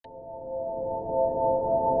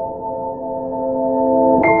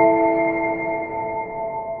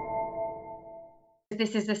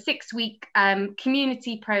this is a 6-week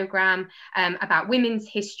community programme about women's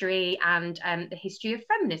history and the history of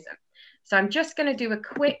feminism. So I'm just going to do a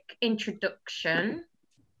quick introduction.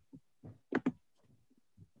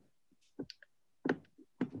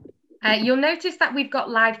 You'll notice that we've got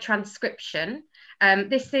live transcription.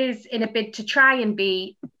 This is in a bid to try and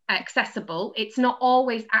be accessible. It's not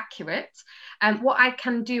always accurate. What I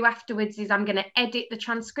can do afterwards is I'm going to edit the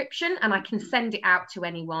transcription and I can send it out to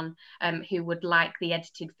anyone who would like the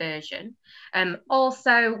edited version.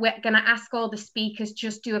 Also, we're going to ask all the speakers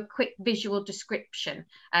just do a quick visual description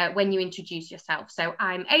when you introduce yourself. So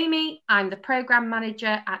I'm Amy, I'm the programme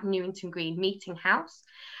manager at Newington Green Meeting House.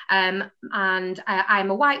 I'm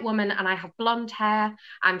a white woman and I have blonde hair.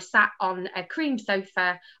 I'm sat on a cream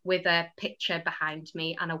sofa with a picture behind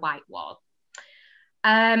me and a white wall.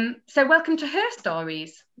 So welcome to Her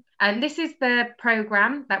Stories. This is the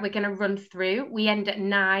programme that we're going to run through. We end at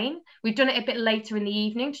 9. We've done it a bit later in the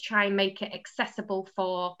evening to try and make it accessible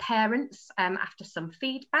for parents after some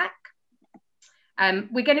feedback.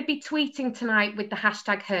 We're going to be tweeting tonight with the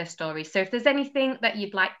hashtag Her Stories. So if there's anything that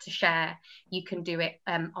you'd like to share, you can do it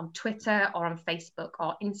on Twitter or on Facebook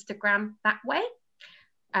or Instagram that way.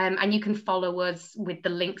 And you can follow us with the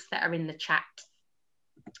links that are in the chat.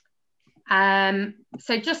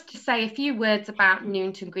 So just to say a few words about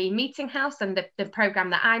Newington Green Meeting House and the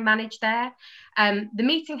programme that I manage there. The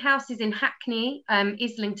Meeting House is in Hackney,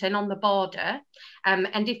 Islington on the border.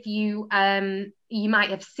 And if you might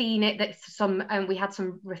have seen it, that we had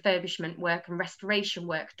some refurbishment work and restoration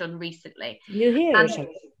work done recently.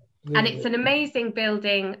 And it's an amazing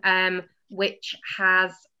building which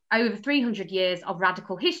has over 300 years of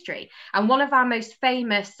radical history. And one of our most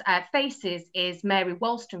famous faces is Mary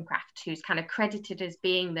Wollstonecraft, who's kind of credited as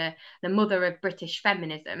being the mother of British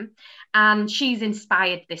feminism. And she's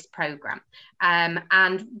inspired this programme.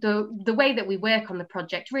 And the way that we work on the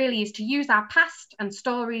project really is to use our past and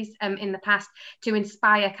stories in the past to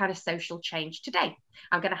inspire kind of social change today.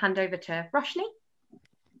 I'm going to hand over to Roshni.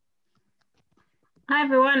 Hi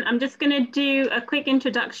everyone, I'm just going to do a quick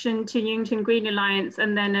introduction to Newington Green Alliance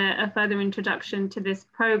and then a further introduction to this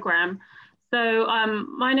programme. So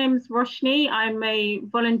my name's Roshni, I'm a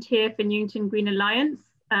volunteer for Newington Green Alliance.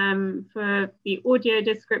 For the audio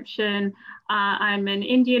description, I'm an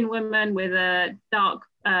Indian woman with a dark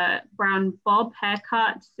brown bob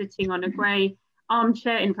haircut sitting on a grey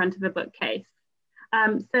armchair in front of a bookcase.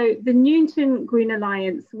 So the Newington Green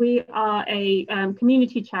Alliance, we are a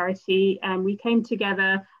community charity. We came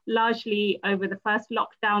together largely over the first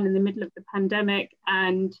lockdown in the middle of the pandemic,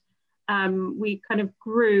 and we kind of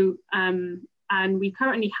grew, and we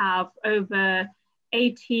currently have over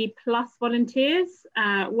 80 plus volunteers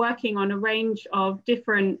working on a range of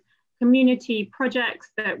different community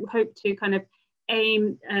projects that we hope to kind of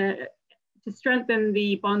aim to strengthen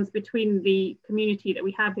the bonds between the community that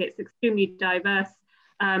we have here. It's extremely diverse.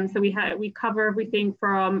 So we cover everything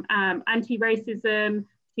from anti-racism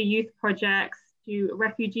to youth projects to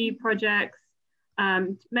refugee projects,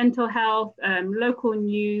 mental health, local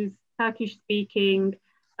news, Turkish speaking,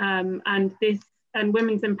 and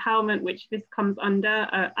women's empowerment, which this comes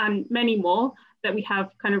under, and many more that we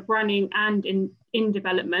have kind of running and in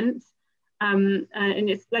development. And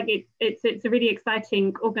it's like it's a really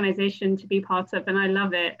exciting organization to be part of, and I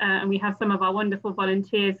love it. And we have some of our wonderful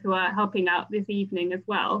volunteers who are helping out this evening as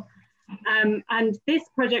well. And this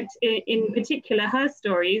project in particular, Her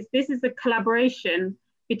Stories, this is a collaboration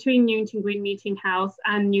between Newington Green Meeting House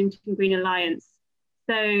and Newington Green Alliance.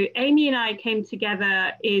 So Amy and I came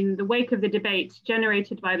together in the wake of the debate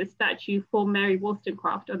generated by the statue for Mary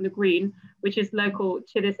Wollstonecraft on the Green, which is local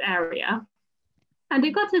to this area. And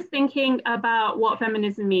it got us thinking about what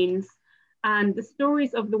feminism means and the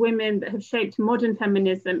stories of the women that have shaped modern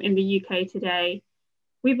feminism in the UK today.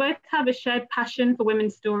 We both have a shared passion for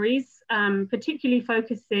women's stories, particularly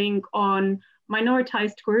focusing on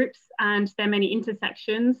minoritized groups and their many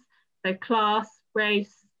intersections, so class,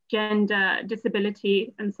 race, gender,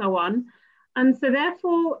 disability, and so on. And so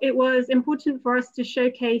therefore, it was important for us to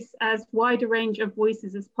showcase as wide a range of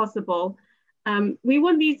voices as possible. We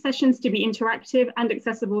want these sessions to be interactive and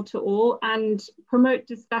accessible to all and promote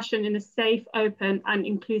discussion in a safe, open and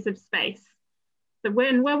inclusive space. So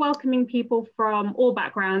when we're welcoming people from all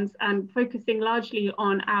backgrounds and focusing largely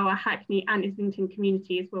on our Hackney and Islington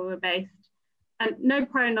communities where we're based. And no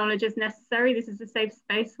prior knowledge is necessary. This is a safe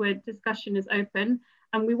space where discussion is open.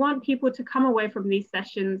 And we want people to come away from these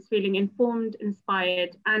sessions feeling informed,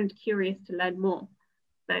 inspired and curious to learn more.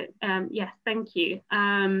 So yes, thank you.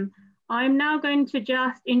 I'm now going to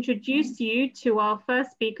just introduce you to our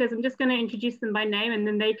first speakers. I'm just going to introduce them by name and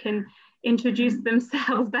then they can introduce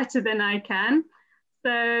themselves better than I can.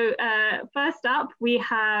 So first up, we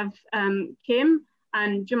have Kim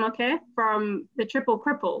and Jumoke from the Triple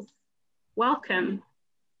Cripples. Welcome.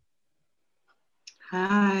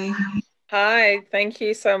 Hi. Hi, thank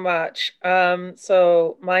you so much.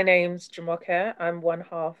 So my name's Jumoke. I'm one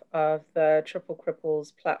half of the Triple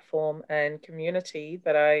Cripples platform and community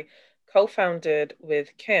that I co-founded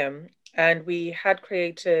with Kim. And we had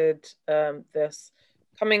created this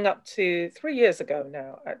coming up to 3 years ago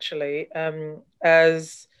now, actually,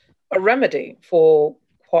 as a remedy for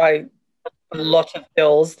quite a lot of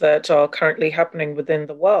ills that are currently happening within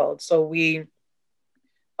the world. So we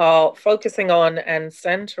are focusing on and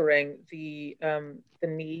centering the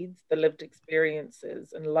needs, the lived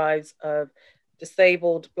experiences, and lives of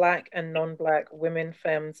disabled Black and non-Black women,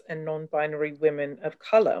 femmes, and non-binary women of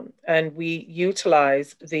color. And we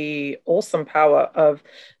utilize the awesome power of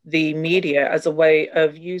the media as a way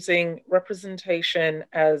of using representation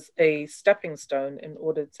as a stepping stone in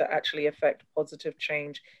order to actually affect positive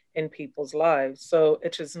change in people's lives. So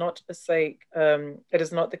it is not it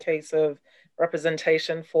is not the case of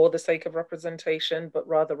representation for the sake of representation, but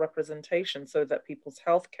rather representation so that people's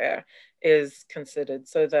healthcare is considered,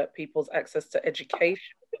 so that people's access to education,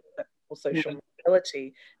 social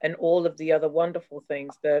mobility, and all of the other wonderful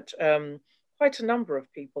things that quite a number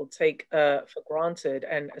of people take for granted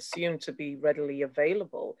and assume to be readily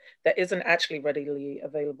available, that isn't actually readily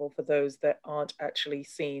available for those that aren't actually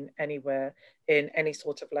seen anywhere in any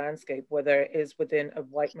sort of landscape, whether it is within a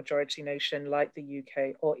white majority nation like the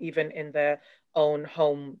UK or even in their own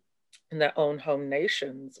home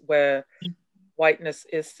nations, where whiteness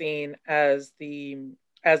is seen as the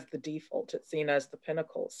default, it's seen as the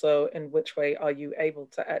pinnacle. So in which way are you able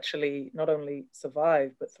to actually not only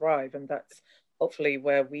survive but thrive? And that's hopefully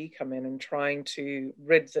where we come in, and trying to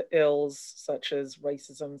rid the ills such as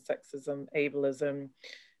racism, sexism, ableism,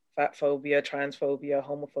 fat phobia, transphobia,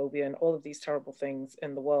 homophobia, and all of these terrible things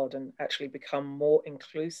in the world, and actually become more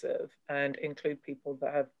inclusive and include people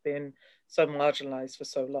that have been so marginalized for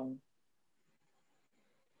so long.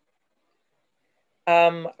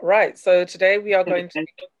 Right, so today we are going to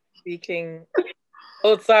be speaking.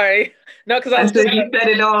 Oh, sorry. No, because I said you said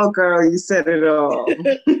it all, girl. You said it all.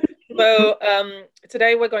 So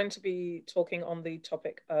today we're going to be talking on the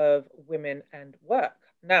topic of women and work.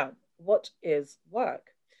 Now, what is work?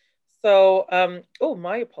 So, oh,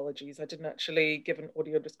 my apologies. I didn't actually give an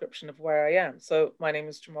audio description of where I am. So my name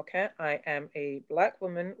is Jumoke. I am a Black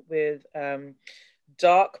woman with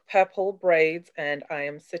dark purple braids, and I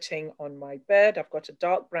am sitting on my bed. I've got a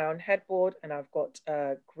dark brown headboard, and I've got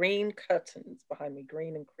green curtains behind me,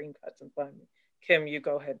 green and cream curtains behind me. Kim, you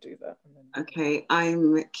go ahead, do that. Okay,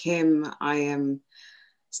 I'm Kim. I am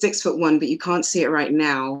 6'1", but you can't see it right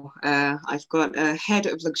now. I've got a head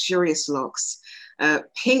of luxurious locks, a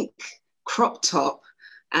pink crop top,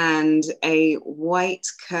 and a white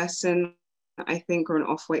curtain, I think, or an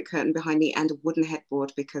off-white curtain behind me, and a wooden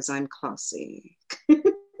headboard because I'm classy.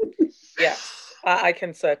 Yes, I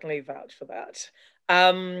can certainly vouch for that.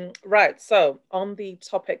 Right, so on the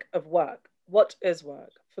topic of work, what is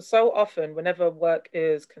work? For so often, whenever work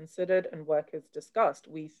is considered and work is discussed,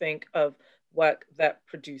 we think of work that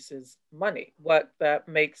produces money, work that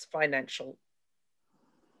makes financial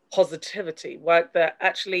positivity, work that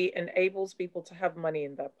actually enables people to have money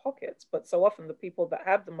in their pockets. But so often the people that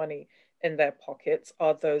have the money in their pockets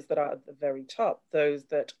are those that are at the very top, those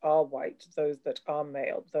that are white, those that are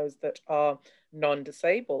male, those that are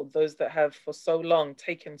non-disabled, those that have for so long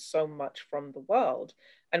taken so much from the world.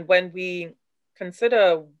 And when we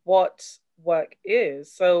consider what work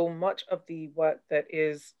is, so much of the work that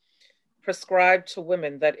is prescribed to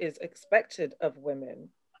women, that is expected of women,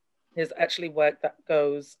 is actually work that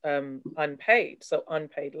goes unpaid. So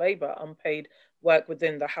unpaid labor, unpaid work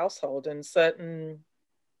within the household, and certain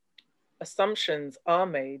assumptions are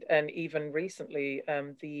made. And even recently,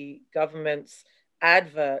 the government's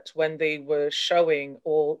advert, when they were showing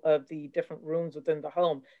all of the different rooms within the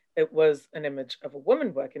home, it was an image of a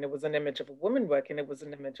woman working, it was an image of a woman working, it was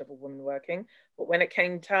an image of a woman working. But when it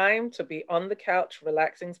came time to be on the couch,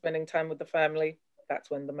 relaxing, spending time with the family,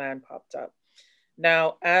 that's when the man popped up.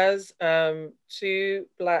 Now, as two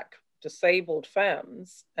Black disabled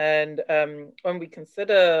femmes, and when we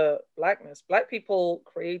consider Blackness, Black people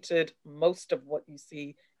created most of what you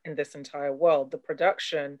see in this entire world. The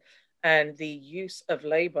production and the use of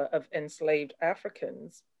labor of enslaved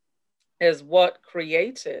Africans is what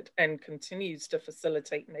created and continues to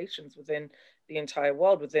facilitate nations within the entire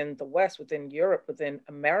world, within the West, within Europe, within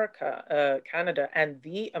America, Canada, and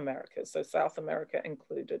the Americas, so South America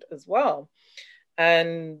included as well.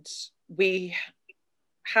 And we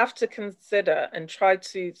have to consider and try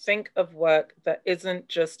to think of work that isn't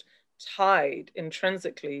just tied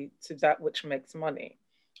intrinsically to that which makes money.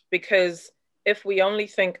 Because if we only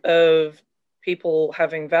think of people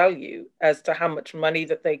having value as to how much money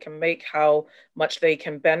that they can make, how much they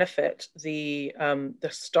can benefit the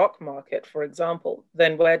stock market, for example,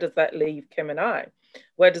 then where does that leave Kim and I?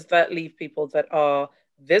 Where does that leave people that are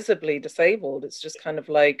visibly disabled? It's just kind of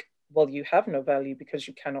like, well, you have no value because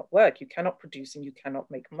you cannot work, you cannot produce, and you cannot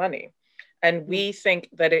make money. And we think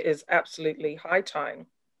that it is absolutely high time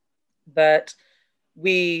that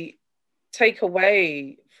we take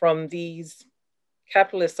away from these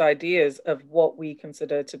capitalist ideas of what we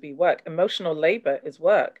consider to be work. Emotional labor is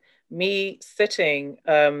work. Me sitting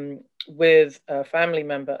with a family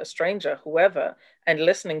member, a stranger, whoever, and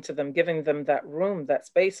listening to them, giving them that room, that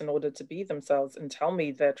space in order to be themselves and tell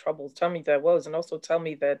me their troubles, tell me their woes, and also tell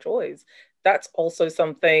me their joys. That's also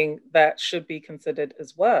something that should be considered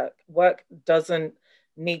as work. Work doesn't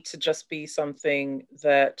need to just be something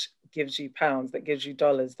that gives you pounds, that gives you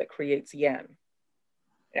dollars, that creates yen.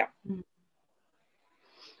 Yeah.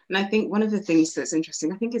 And I think one of the things that's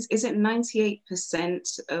interesting, I think is it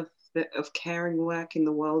 98% of caring work in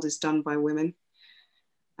the world is done by women?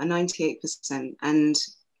 98%. And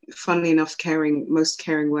funnily enough, most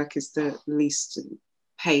caring work is the least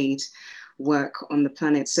paid work on the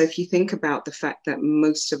planet. So if you think about the fact that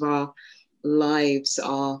most of our lives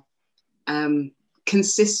are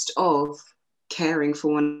consist of caring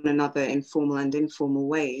for one another in formal and informal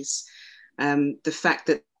ways, the fact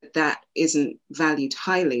that that isn't valued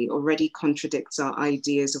highly already contradicts our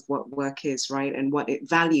ideas of what work is, right? And what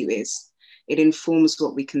value is. It informs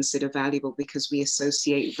what we consider valuable because we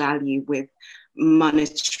associate value with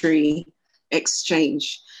monetary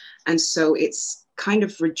exchange. And so it's kind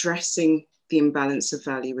of redressing the imbalance of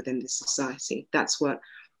value within this society. That's what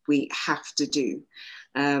we have to do.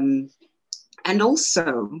 And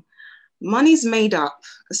also, money's made up.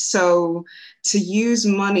 So to use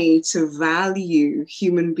money to value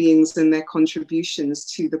human beings and their contributions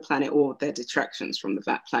to the planet or their detractions from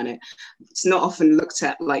the planet, it's not often looked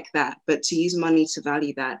at like that. But to use money to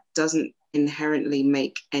value that doesn't inherently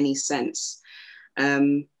make any sense.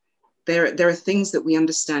 There are things that we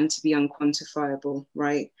understand to be unquantifiable,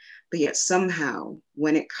 right? But yet somehow,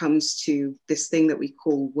 when it comes to this thing that we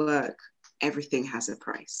call work, everything has a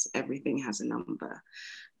price, everything has a number.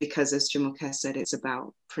 Because as Jumoke said, it's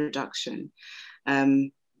about production.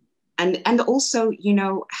 And also, you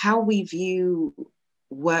know, how we view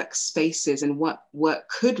workspaces and what work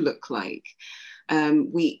could look like.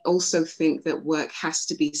 We also think that work has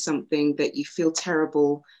to be something that you feel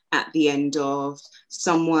terrible at the end of.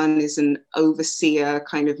 Someone is an overseer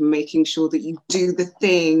kind of making sure that you do the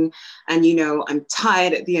thing. And, you know, I'm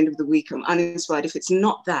tired at the end of the week, I'm uninspired. If it's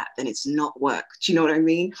not that, then it's not work. Do you know what I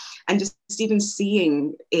mean? And just even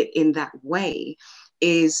seeing it in that way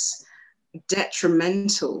is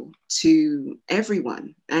detrimental to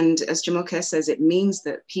everyone. And as Jumoke says, it means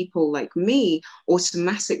that people like me,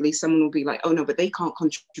 automatically someone will be like, oh no, but they can't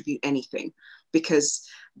contribute anything because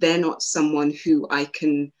they're not someone who I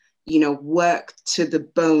can, you know, work to the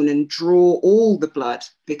bone and draw all the blood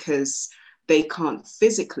because they can't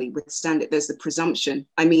physically withstand it. There's the presumption.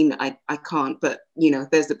 I mean, I can't, but, you know,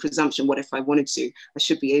 there's the presumption. What if I wanted to? I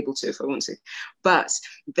should be able to if I want to. But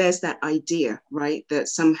there's that idea, right, that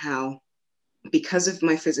somehow because of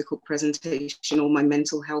my physical presentation or my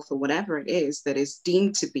mental health or whatever it is that is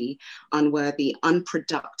deemed to be unworthy,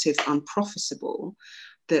 unproductive, unprofitable,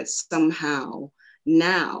 that somehow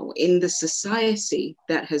now in the society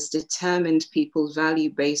that has determined people's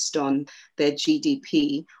value based on their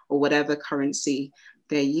GDP or whatever currency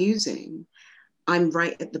they're using, I'm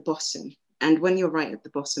right at the bottom. And when you're right at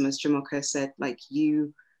the bottom, as Jumoke said, like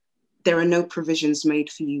there are no provisions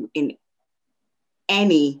made for you in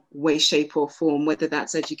any way, shape or form, whether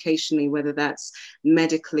that's educationally, whether that's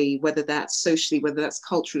medically, whether that's socially, whether that's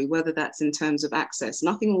culturally, whether that's in terms of access.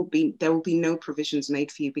 There will be no provisions made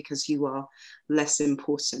for you because you are less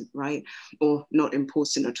important, right? Or not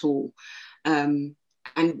important at all. And,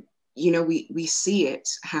 you know, we see it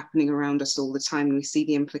happening around us all the time and we see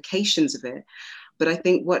the implications of it. But I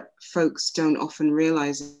think what folks don't often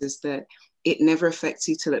realize is that it never affects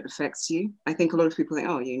you till it affects you. I think a lot of people think,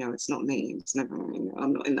 oh, you know, it's not me. It's never, you know,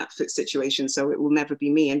 I'm not in that situation, so it will never be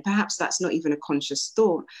me. And perhaps that's not even a conscious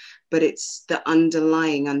thought, but it's the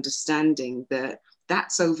underlying understanding that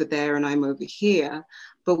that's over there and I'm over here.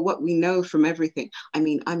 But what we know from everything, I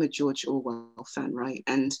mean, I'm a George Orwell fan, right?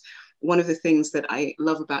 And one of the things that I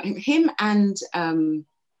love about him and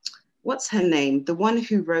what's her name? The one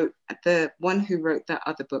who wrote that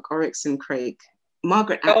other book, Oryx and Crake.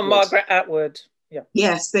 Margaret Atwood. Oh, Margaret Atwood. Yeah.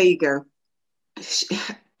 Yes, there you go.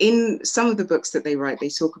 In some of the books that they write, they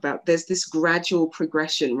talk about there's this gradual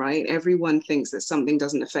progression, right? Everyone thinks that something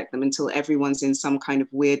doesn't affect them until everyone's in some kind of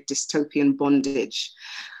weird dystopian bondage.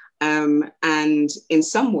 And in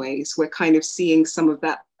some ways, we're kind of seeing some of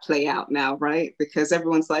that play out now, right? Because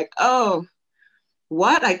everyone's like, oh,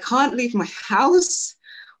 what? I can't leave my house?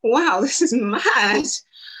 Wow, this is mad.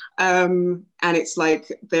 And it's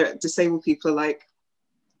like the disabled people are like,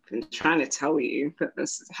 been trying to tell you that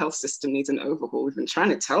this health system needs an overhaul. We've been trying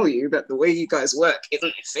to tell you that the way you guys work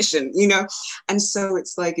isn't efficient, you know? And so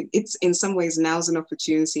it's like, it's in some ways now's an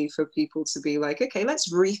opportunity for people to be like, okay,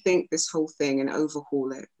 let's rethink this whole thing and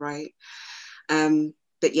overhaul it, right?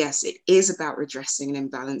 But yes, it is about redressing an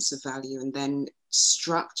imbalance of value and then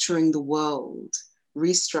structuring the world,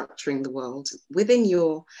 restructuring the world within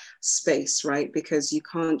your space, right? Because you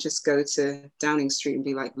can't just go to Downing Street and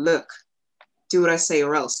be like, look, do what I say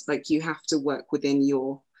or else. Like, you have to work within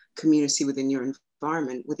your community, within your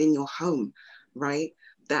environment, within your home, right?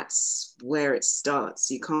 That's where it starts.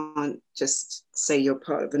 You can't just say you're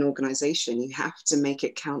part of an organization. You have to make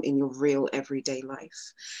it count in your real everyday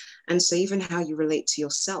life. And so even how you relate to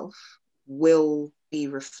yourself will be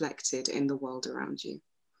reflected in the world around you.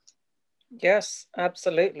 Yes,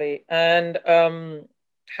 absolutely. And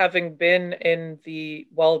having been in the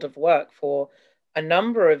world of work for a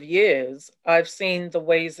number of years, I've seen the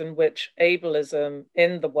ways in which ableism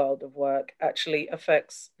in the world of work actually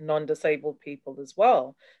affects non-disabled people as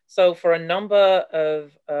well. So for a number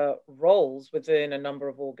of roles within a number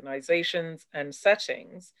of organizations and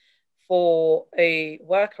settings, for a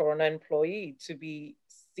worker or an employee to be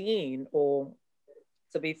seen or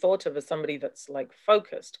to be thought of as somebody that's like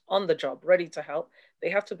focused on the job, ready to help, they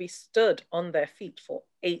have to be stood on their feet for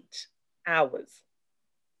 8 hours.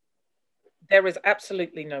 There is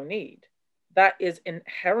absolutely no need. That is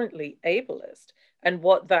inherently ableist. And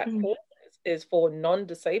what that causes is for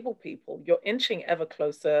non-disabled people, you're inching ever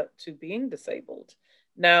closer to being disabled.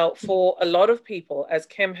 Now, for a lot of people, as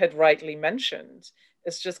Kim had rightly mentioned,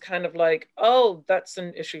 it's just kind of like, oh, that's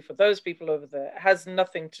an issue for those people over there. It has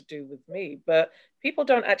nothing to do with me. But people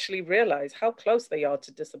don't actually realize how close they are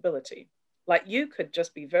to disability. Like, you could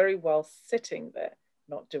just be very well sitting there,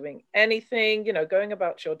 not doing anything, you know, going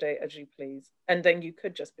about your day as you please, and then you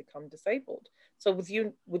could just become disabled. So would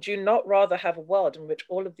you not rather have a world in which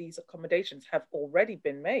all of these accommodations have already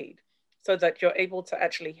been made so that you're able to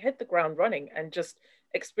actually hit the ground running and just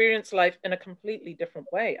experience life in a completely different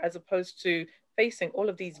way, as opposed to facing all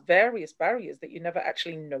of these various barriers that you never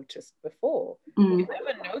actually noticed before? You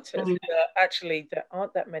never noticed that actually there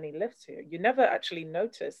aren't that many lifts here. You never actually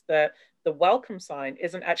noticed that the welcome sign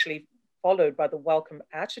isn't actually followed by the welcome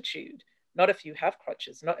attitude. Not if you have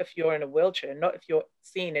crutches, not if you're in a wheelchair, not if you're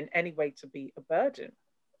seen in any way to be a burden.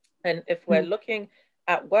 And if we're looking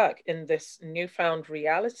at work in this newfound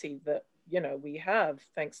reality that, you know, we have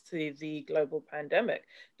thanks to the global pandemic,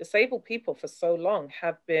 disabled people for so long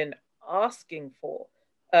have been asking for,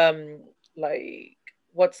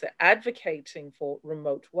 advocating for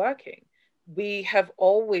remote working. We have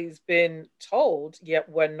always been told, yet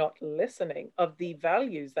we're not listening, of the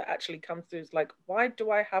values that actually come through. It's like, why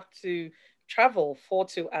do I have to travel for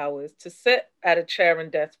 2 hours to sit at a chair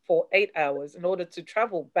and desk for 8 hours in order to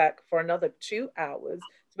travel back for another 2 hours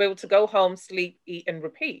to be able to go home, sleep, eat, and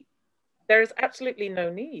repeat? There is absolutely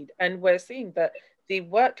no need. And we're seeing that the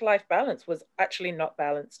work-life balance was actually not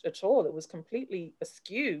balanced at all. It was completely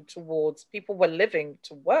askew towards people were living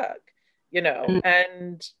to work, you know,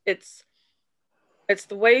 and it's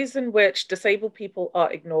the ways in which disabled people are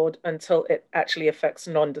ignored until it actually affects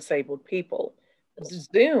non-disabled people.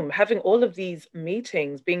 Zoom, having all of these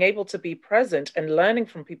meetings, being able to be present and learning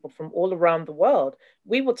from people from all around the world,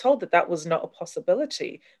 we were told that that was not a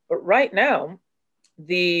possibility. But right now,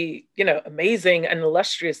 the, you know, amazing and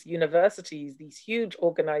illustrious universities, these huge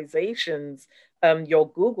organizations, your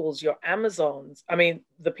Googles, your Amazons, I mean,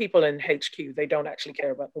 the people in HQ, they don't actually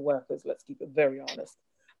care about the workers, let's keep it very honest.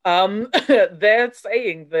 They're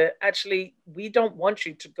saying that actually we don't want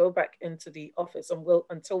you to go back into the office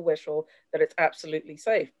until we're sure that it's absolutely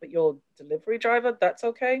safe. But your delivery driver, that's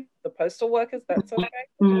okay. The postal workers, that's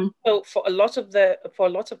okay. So for a lot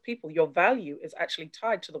of people, your value is actually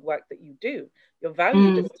tied to the work that you do. Your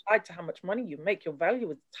value is tied to how much money you make. Your value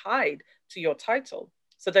is tied to your title.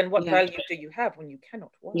 So then what value do you have when you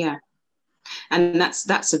cannot work? Yeah. And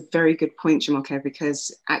that's a very good point, Jumoke,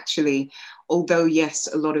 because actually, although, yes,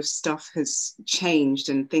 a lot of stuff has changed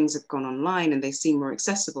and things have gone online and they seem more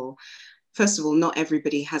accessible, first of all, not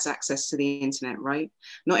everybody has access to the internet, right?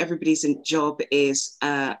 Not everybody's job is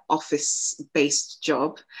an office-based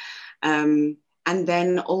job. And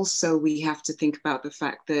then also we have to think about the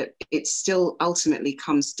fact that it still ultimately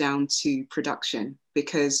comes down to production,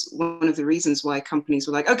 because one of the reasons why companies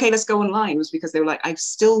were like, okay, let's go online, was because they were like, I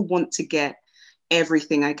still want to get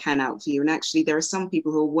everything I can out for you. And actually there are some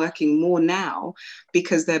people who are working more now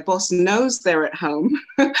because their boss knows they're at home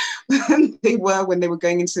than they were when they were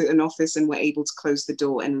going into an office and were able to close the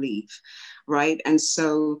door and leave, right? And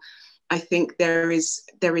so I think there is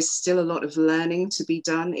still a lot of learning to be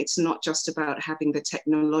done. It's not just about having the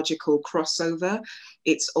technological crossover.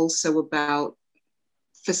 It's also about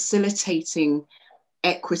facilitating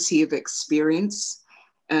equity of experience.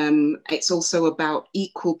 It's also about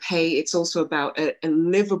equal pay. It's also about a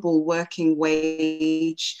livable working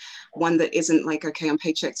wage, one that isn't like, okay, I'm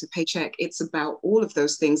paycheck to paycheck. It's about all of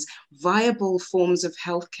those things, viable forms of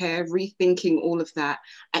healthcare, rethinking all of that.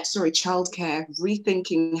 Childcare,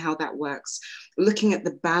 rethinking how that works, looking at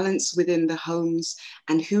the balance within the homes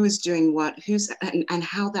and who is doing what, and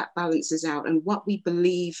how that balances out, and what we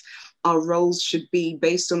believe our roles should be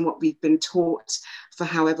based on what we've been taught for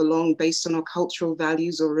however long, based on our cultural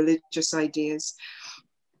values or religious ideas,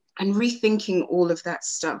 and rethinking all of that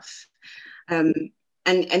stuff. And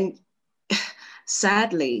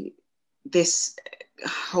sadly, this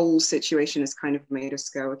whole situation has kind of made us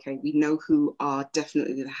go, okay, we know who are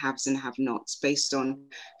definitely the haves and have-nots based on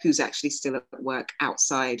who's actually still at work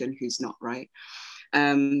outside and who's not, right?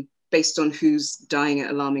 Based on who's dying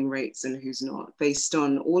at alarming rates and who's not. Based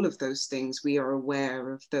on all of those things, we are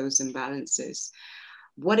aware of those imbalances.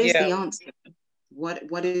 What is the answer?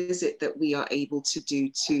 What is it that we are able to do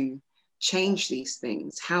to change these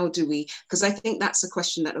things? How do we, because I think that's a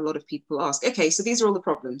question that a lot of people ask. Okay, so these are all the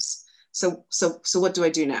problems. So what do I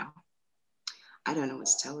do now? I don't know what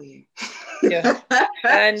to tell you. Yeah.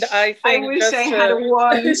 And I think I wish I had a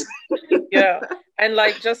wand. Yeah. And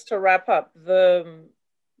like, just to wrap up, the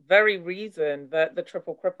very reason that the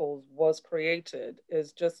Triple Cripples was created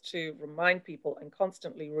is just to remind people and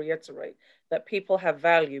constantly reiterate that people have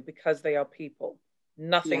value because they are people.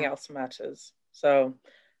 Nothing else matters. So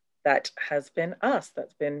that has been us.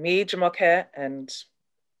 That's been me, Jumoke, and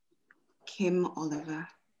Kim Oliver.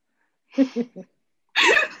 Thank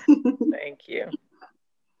you.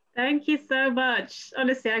 Thank you so much.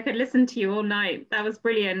 Honestly, I could listen to you all night. That was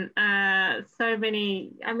brilliant. So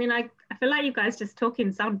many, I mean, I feel like you guys just talk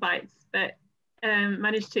in sound bites, but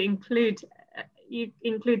managed to include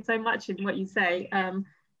so much in what you say.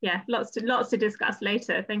 Yeah, lots to discuss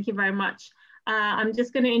later. Thank you very much. I'm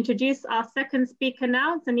just going to introduce our second speaker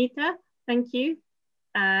now, Zanita. Thank you.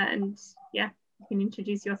 And yeah, you can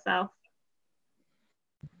introduce yourself.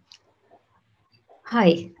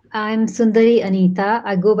 Hi, I'm Sundari Anita.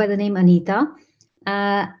 I go by the name Anita,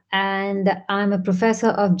 and I'm a professor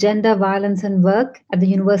of gender violence and work at the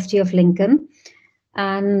University of Lincoln.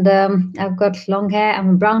 And I've got long hair.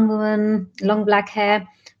 I'm a brown woman, long black hair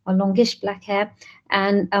or longish black hair,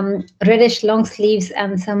 and reddish long sleeves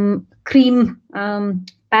and some cream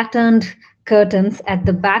patterned curtains at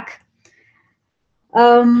the back.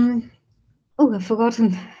 Oh, I've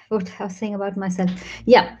forgotten what I was saying about myself.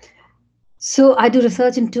 Yeah. So I do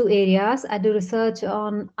research in two areas. I do research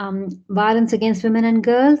on violence against women and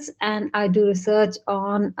girls, and I do research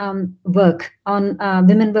on work, on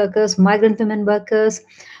women workers, migrant women workers,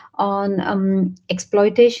 on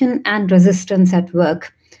exploitation and resistance at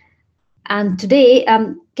work. And today,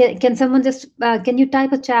 can someone just, can you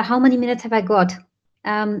type a chat? How many minutes have I got?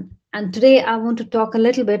 And today I want to talk a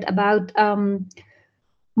little bit about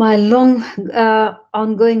my long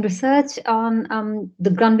ongoing research on the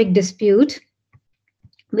Grunwick dispute,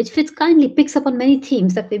 which kindly picks up on many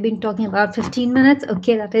themes that we've been talking about. 15 minutes,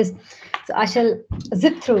 okay, that is, so I shall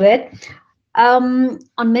zip through it. On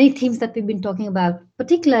many themes that we've been talking about,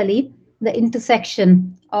 particularly the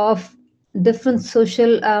intersection of different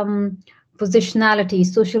social positionalities,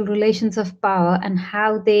 social relations of power, and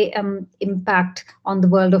how they impact on the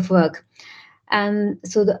world of work. And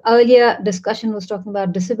so the earlier discussion was talking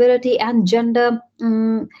about disability and gender.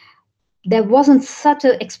 There wasn't such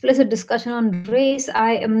an explicit discussion on race.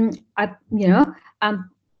 I'm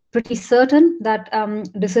pretty certain that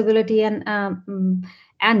disability and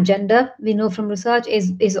gender, we know from research,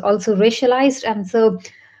 is also racialized. And so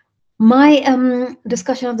my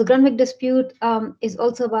discussion of the Grunwick dispute is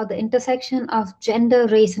also about the intersection of gender,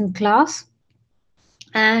 race, and class.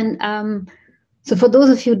 And so for those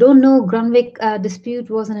of you who don't know, Grunwick dispute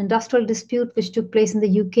was an industrial dispute which took place in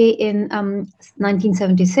the UK in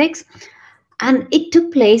 1976. And it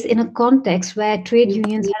took place in a context where trade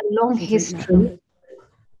unions had a long history.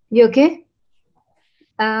 You okay?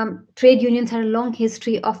 trade unions had a long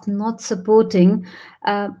history of not supporting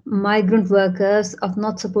migrant workers, of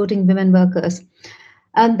not supporting women workers.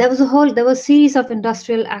 And there was a series of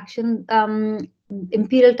industrial action,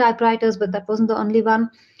 imperial typewriters, but that wasn't the only one,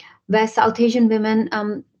 where South Asian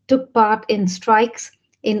women took part in strikes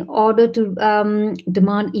in order to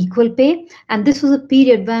demand equal pay. And this was a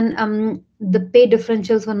period when the pay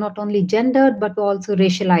differentials were not only gendered, but were also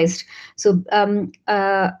racialized. So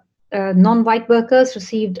non-white workers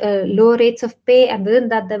received lower rates of pay, and within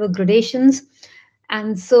that there were gradations.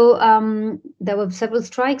 And so there were several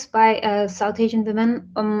strikes by South Asian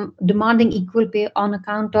women demanding equal pay on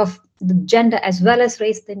account of the gender as well as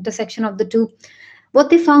race, the intersection of the two. What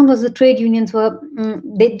they found was the trade unions were,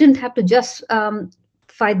 they didn't have to just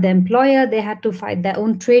fight the employer, they had to fight their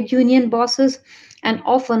own trade union bosses and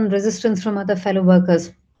often resistance from other fellow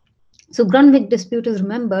workers. So Grunwick dispute is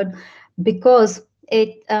remembered because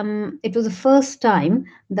it was the first time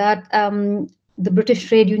that the British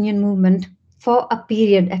trade union movement, for a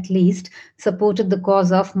period at least, supported the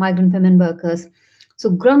cause of migrant women workers.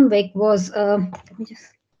 So Grunwick was, let me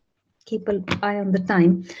just keep an eye on the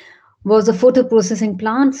time, was a photo processing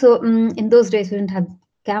plant. So in those days, we didn't have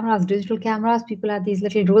cameras, digital cameras. People had these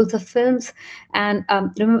little rolls of films. And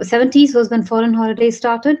remember, 70s was when foreign holidays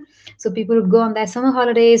started. So people would go on their summer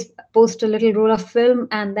holidays, post a little roll of film,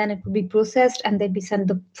 and then it would be processed and they'd be sent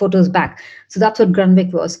the photos back. So that's what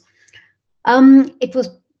Grunwick was. It was,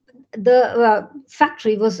 the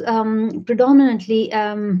factory was predominantly,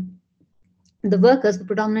 the workers were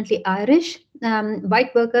predominantly Irish,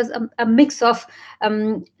 white workers, a mix of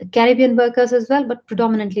Caribbean workers as well, but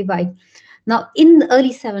predominantly white. Now, in the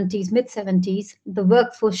early 70s, mid 70s, the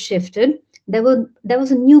workforce shifted. There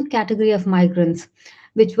was a new category of migrants,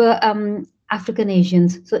 which were African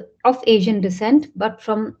Asians, so of Asian descent, but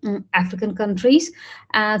from African countries.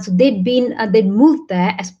 So they'd moved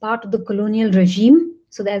there as part of the colonial regime.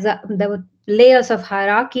 So there were layers of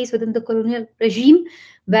hierarchies within the colonial regime,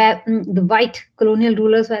 where the white colonial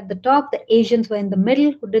rulers were at the top, the Asians were in the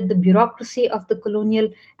middle, who did the bureaucracy of the colonial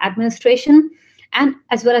administration, and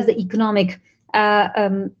as well as the economic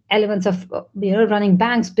elements of running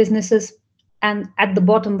banks, businesses, and at the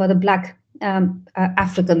bottom were the black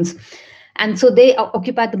Africans. And so they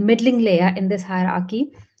occupied the middling layer in this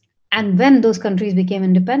hierarchy. And when those countries became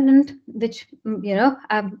independent, which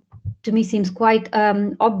to me seems quite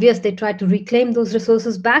obvious, they tried to reclaim those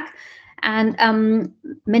resources back. And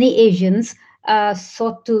many Asians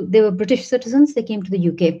they were British citizens, they came to the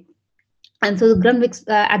UK. And so the Grunwicks,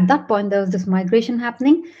 at that point, there was this migration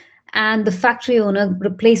happening, and the factory owner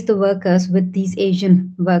replaced the workers with these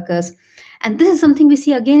Asian workers. And this is something we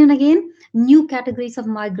see again and again. New categories of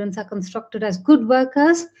migrants are constructed as good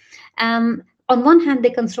workers. On one hand, they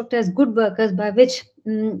construct as good workers, by which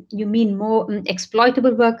you mean more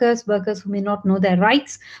exploitable workers, workers who may not know their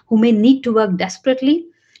rights, who may need to work desperately.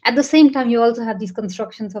 At the same time, you also have these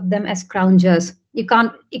constructions of them as scroungers. It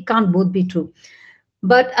can't both be true.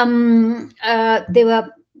 But they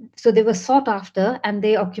were sought after, and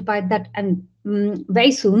they occupied that. And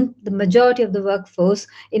very soon, the majority of the workforce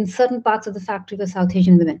in certain parts of the factory were South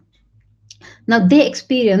Asian women. Now, they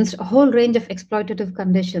experienced a whole range of exploitative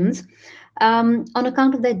conditions on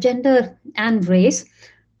account of their gender and race.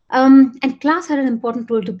 And class had an important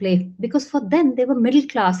role to play, because for them, they were middle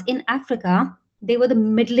class. In Africa, they were the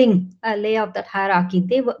middling layer of that hierarchy.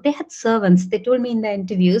 They had servants. They told me in their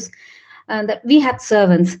interviews that we had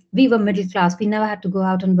servants. We were middle class. We never had to go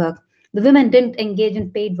out and work. The women didn't engage in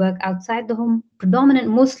paid work outside the home.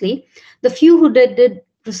 Mostly, the few who did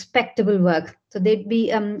respectable work. So they'd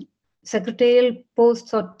be secretarial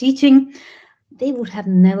posts or teaching. They would have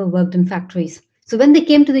never worked in factories. So when they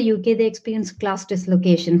came to the UK, they experienced class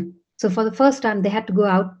dislocation. So for the first time, they had to go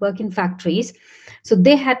out, work in factories. So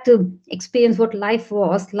they had to experience what life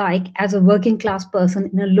was like as a working class person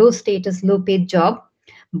in a low status, low paid job.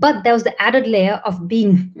 But there was the added layer of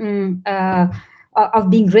being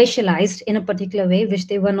racialized in a particular way, which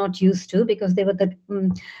they were not used to, because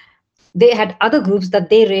they had other groups that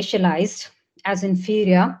they racialized as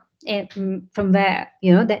inferior from their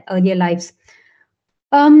earlier lives.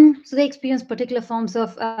 So they experienced particular forms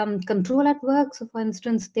of control at work. So for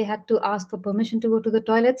instance, they had to ask for permission to go to the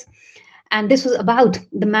toilets. And this was about,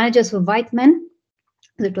 the managers were white men.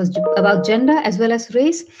 It was about gender as well as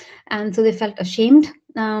race. And so they felt ashamed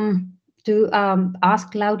to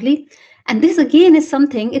ask loudly. And this again is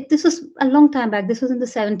something, this was a long time back, this was in the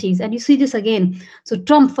 70s, and you see this again. So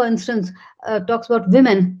Trump, for instance, talks about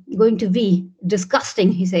women going to V,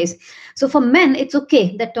 disgusting, he says. So for men, it's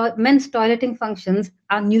okay that men's toileting functions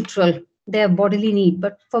are neutral. their bodily need.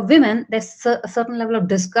 But for women, there's a certain level of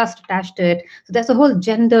disgust attached to it. So there's a whole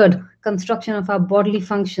gendered construction of our bodily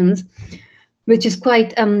functions, which is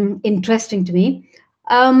quite interesting to me.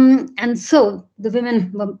 And so the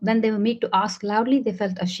women, when they were made to ask loudly, they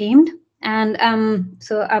felt ashamed. And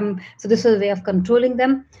so this was a way of controlling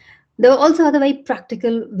them. There were also other very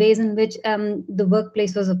practical ways in which the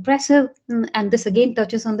workplace was oppressive. And this again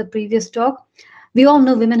touches on the previous talk. We all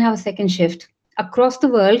know women have a second shift across the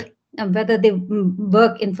world, whether they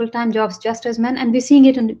work in full-time jobs just as men. And we're seeing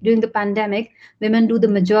it during the pandemic. Women do the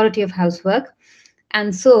majority of housework.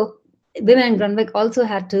 And so women in Grunwick also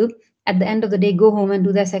had to, at the end of the day, go home and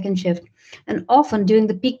do their second shift. And often during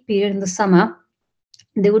the peak period in the summer,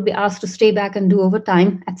 they would be asked to stay back and do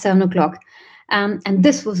overtime at 7 o'clock. And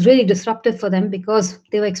this was really disruptive for them because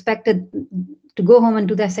they were expected to go home and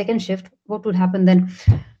do their second shift. What would happen then?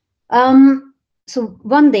 So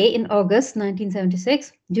one day in August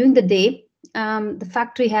 1976, during the day, the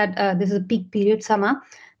factory had, this is a peak period, summer,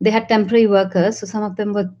 they had temporary workers. So some of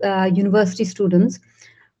them were university students.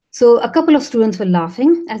 So a couple of students were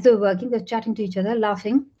laughing as they were working. They were chatting to each other,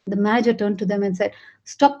 laughing. The manager turned to them and said,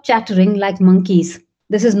 "Stop chattering like monkeys.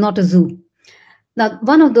 This is not a zoo." Now,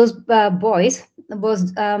 one of those boys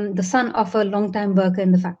was the son of a long-time worker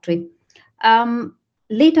in the factory.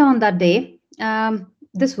 Later on that day,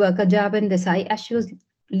 this worker, Jaben Desai, as she was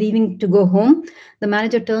leaving to go home, the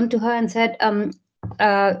manager turned to her and said,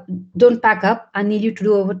 "Don't pack up. I need you to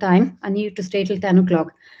do overtime. I need you to stay till 10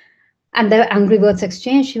 o'clock. And there were angry words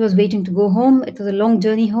exchanged. She was waiting to go home. It was a long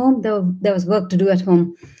journey home. There was work to do at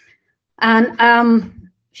home. And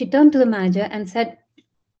she turned to the manager and said,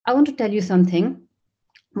 "I want to tell you something.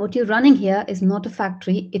 What you're running here is not a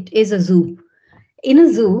factory. It is a zoo. In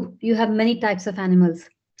a zoo, you have many types of animals.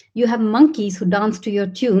 You have monkeys who dance to your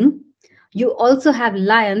tune. You also have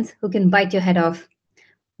lions who can bite your head off.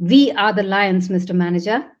 We are the lions, Mr.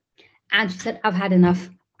 Manager." And she said, "I've had enough.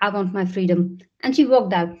 I want my freedom." And she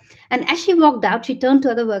walked out. And as she walked out, she turned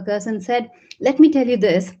to other workers and said, "Let me tell you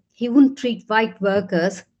this, he wouldn't treat white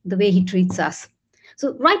workers the way he treats us."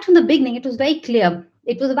 So right from the beginning, it was very clear.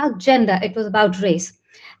 It was about gender. It was about race.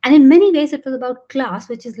 And in many ways, it was about class,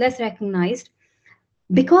 which is less recognized.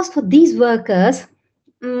 Because for these workers,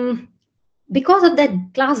 because of that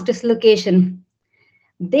class dislocation,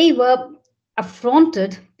 they were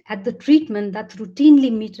affronted at the treatment that's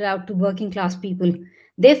routinely meted out to working class people.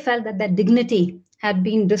 They felt that their dignity had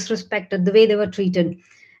been disrespected, the way they were treated.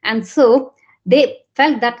 And so they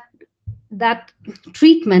felt that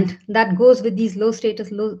treatment that goes with these low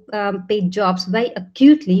status, low paid jobs very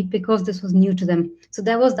acutely because this was new to them. So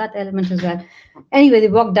there was that element as well. Anyway, they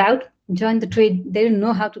walked out, joined the trade. They didn't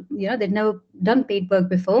know how to, they'd never done paid work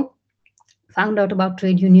before, found out about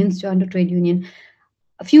trade unions, joined a trade union.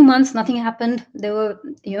 A few months, nothing happened. There were,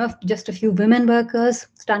 just a few women workers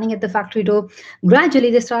standing at the factory door.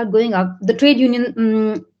 Gradually, they started going up. The trade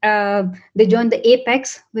union, they joined the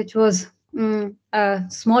Apex, which was a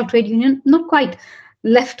small trade union, not quite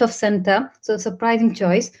left of center, so a surprising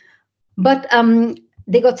choice. But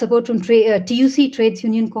they got support from TUC, Trades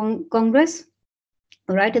Union Congress,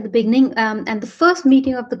 right at the beginning. And the first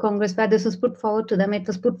meeting of the Congress where this was put forward to them, it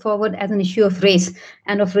was put forward as an issue of race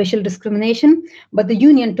and of racial discrimination. But the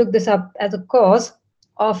union took this up as a cause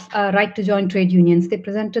of right to join trade unions. They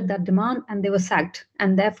presented that demand and they were sacked.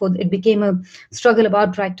 And therefore, it became a struggle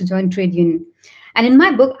about right to join trade union. And in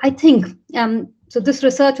my book, I think, so this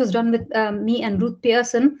research was done with me and Ruth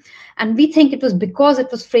Pearson, and we think it was because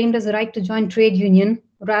it was framed as a right to join trade union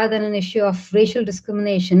rather than an issue of racial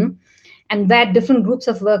discrimination, and where different groups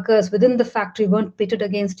of workers within the factory weren't pitted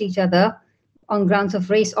against each other on grounds of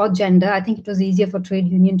race or gender. I think it was easier for trade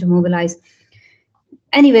union to mobilize.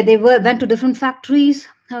 Anyway, they went to different factories.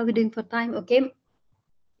 How are we doing for time? Okay.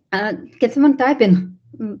 Can someone type in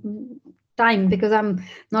time, because I'm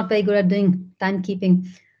not very good at doing timekeeping.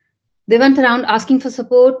 They went around asking for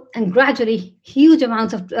support, and gradually huge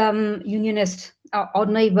amounts of unionists,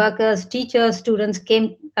 ordinary workers, teachers, students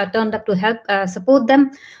turned up to help support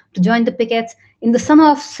them to join the pickets. In the summer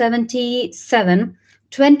of 77,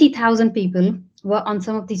 20,000 people were on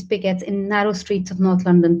some of these pickets in narrow streets of North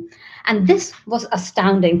London. And this was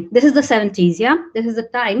astounding. This is the 70s, yeah? This is the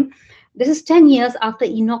time. This is 10 years after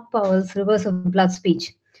Enoch Powell's Rivers of Blood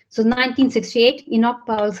speech. So 1968, Enoch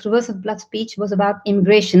Powell's Rivers of Blood speech was about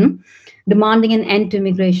immigration, demanding an end to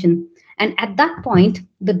immigration. And at that point,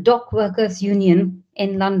 the Dock Workers Union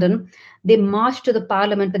in London, they marched to the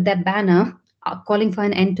parliament with their banner calling for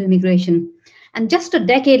an end to immigration. And just a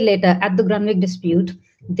decade later, at the Grunwick dispute,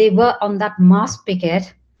 they were on that mass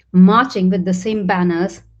picket, marching with the same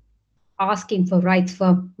banners, asking for rights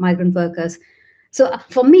for migrant workers. So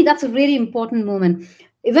for me, that's a really important moment.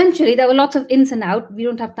 Eventually, there were lots of ins and outs. We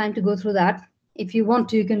don't have time to go through that. If you want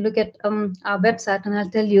to, you can look at our website, and I'll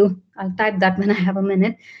tell you, I'll type that when I have a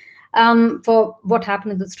minute, for what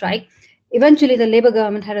happened in the strike. Eventually, the Labour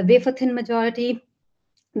government had a wafer-thin majority.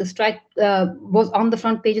 The strike was on the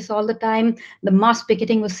front pages all the time. The mass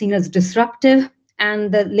picketing was seen as disruptive,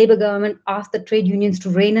 and the Labour government asked the trade unions to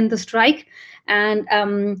rein in the strike.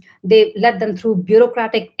 And they led them through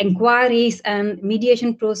bureaucratic inquiries and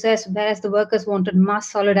mediation process, whereas the workers wanted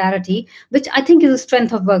mass solidarity, which I think is a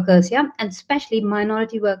strength of workers, yeah, and especially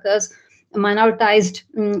minority workers, minoritized,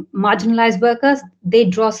 marginalized workers. They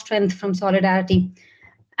draw strength from solidarity,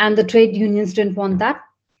 and the trade unions didn't want that.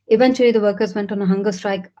 Eventually, the workers went on a hunger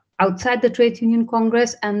strike outside the Trade Union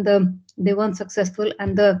Congress, and they weren't successful.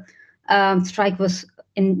 And the strike was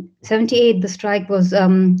in 78. The strike was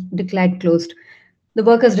declared closed. The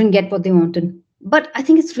workers didn't get what they wanted. But I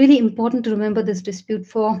think it's really important to remember this dispute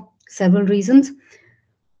for several reasons.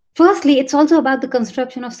 Firstly, it's also about the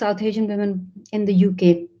construction of South Asian women in the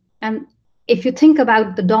UK. And if you think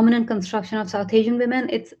about the dominant construction of South Asian women,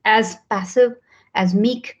 it's as passive, as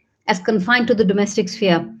meek, as confined to the domestic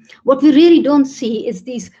sphere. What we really don't see is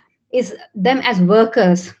them as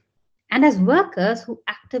workers, and as workers who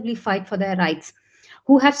actively fight for their rights,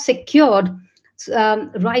 who have secured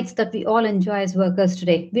rights that we all enjoy as workers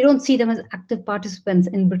today. We don't see them as active participants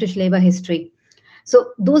in British labour history.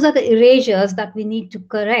 So those are the erasures that we need to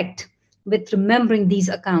correct with remembering these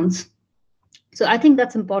accounts. So I think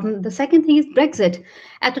that's important. The second thing is Brexit.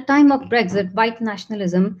 At the time of Brexit, white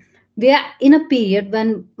nationalism, we are in a period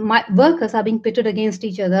when workers are being pitted against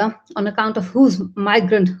each other on account of who's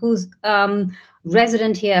migrant, who's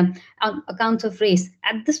resident here, on accounts of race.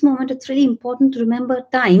 At this moment, it's really important to remember a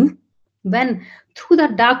time when, through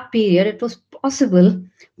that dark period, it was possible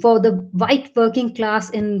for the white working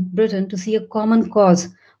class in Britain to see a common cause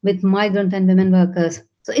with migrant and women workers.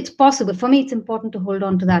 So it's possible. For me, it's important to hold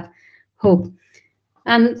on to that hope.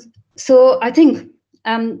 And so I think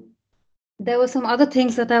there were some other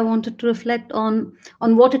things that I wanted to reflect on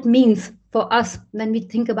what it means for us when we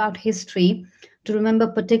think about history, to remember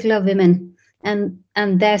particular women and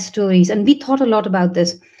their stories. And we thought a lot about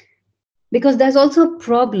this, because there's also a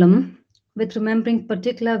problem with remembering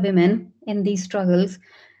particular women in these struggles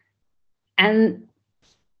and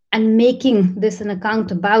making this an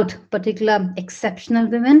account about particular exceptional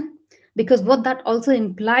women, because what that also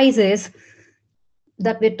implies is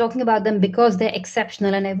that we're talking about them because they're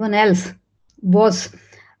exceptional and everyone else was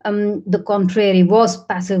the contrary, was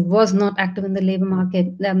passive, was not active in the labor market,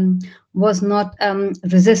 was not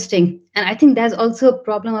resisting. And I think there's also a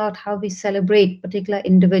problem about how we celebrate particular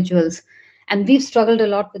individuals. And we've struggled a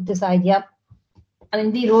lot with this idea. I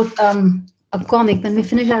mean, we wrote a comic. When we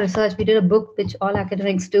finished our research, we did a book, which all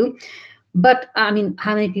academics do. But I mean,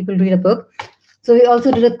 how many people read a book? So we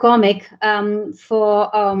also did a comic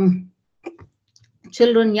for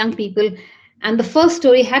children, young people. And the first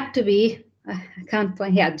story had to be, I can't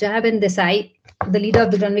find here, Jayaben Desai, the leader of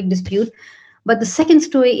the Grunwick dispute. But the second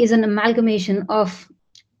story is an amalgamation of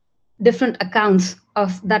different accounts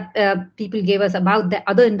of that people gave us about the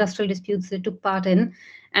other industrial disputes they took part in.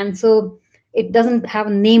 And so it doesn't have a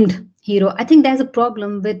named hero. I think there's a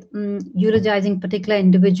problem with eulogizing particular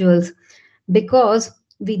individuals, because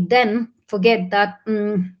we then forget that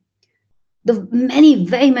the many,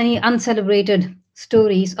 very many uncelebrated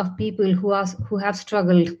stories of people who have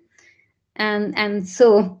struggled. And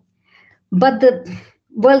so, but the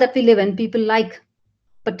world that we live in, people like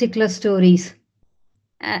particular stories.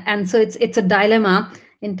 And so it's a dilemma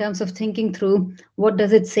in terms of thinking through, what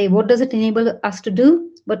does it say? What does it enable us to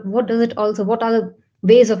do? But what does it also, what are the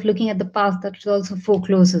ways of looking at the past that it also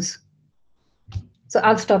forecloses? So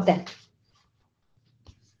I'll stop there.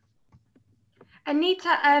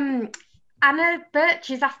 Anita, Anna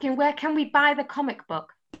Birch is asking, where can we buy the comic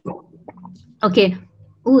book? Okay.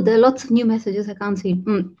 Oh, there are lots of new messages. I can't see.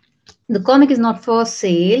 The comic is not for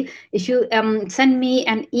sale. If you send me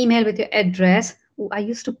an email with your address, I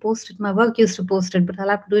used to post it. My work used to post it, but I'll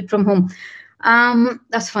have to do it from home.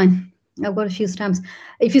 That's fine. I've got a few stamps.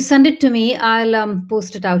 If you send it to me, I'll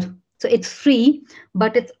post it out. So it's free,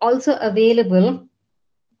 but it's also available.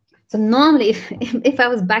 So normally, if I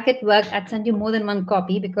was back at work, I'd send you more than one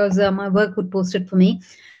copy, because my work would post it for me.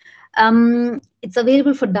 It's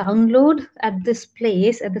available for download at this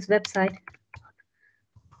place, at this website.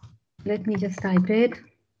 Let me just type it.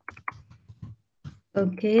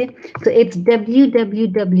 Okay, so it's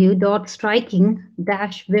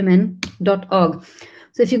www.striking-women.org.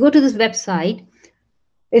 So if you go to this website,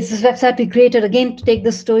 it's this website we created again to take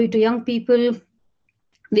the story to young people,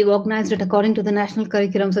 We've organized it according to the national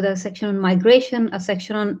curriculum. So there's a section on migration, a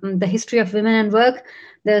section on the history of women and work.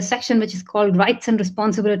 There's a section which is called Rights and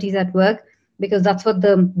Responsibilities at Work, because that's what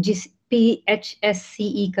the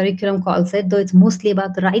PHSCE curriculum calls it, though it's mostly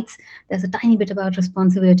about the rights. There's a tiny bit about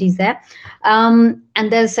responsibilities there. And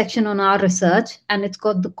there's a section on our research, and it's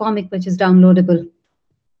got the comic, which is downloadable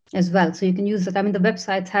as well. So you can use it. I mean, the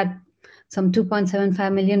website's had some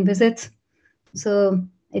 2.75 million visits. So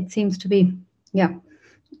it seems to be, yeah,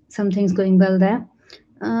 something's going well there.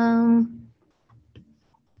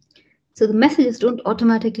 So the messages don't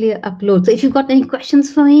automatically upload. So if you've got any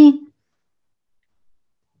questions for me.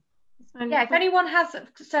 Yeah, if anyone has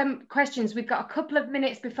some questions, we've got a couple of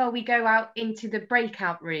minutes before we go out into the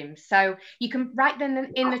breakout room. So you can write them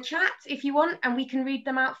in the chat if you want, and we can read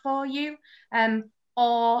them out for you.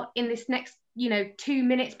 Or in this next, 2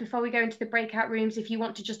 minutes before we go into the breakout rooms, if you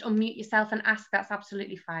want to just unmute yourself and ask, that's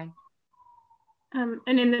absolutely fine.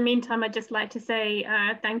 And in the meantime, I'd just like to say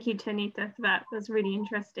thank you to Anita for that. It was really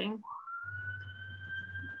interesting.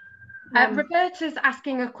 Roberta's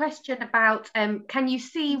asking a question about, can you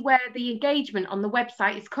see where the engagement on the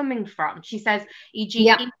website is coming from? She says, e.g.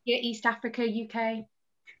 Yeah. India, East Africa, UK.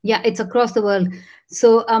 Yeah, it's across the world.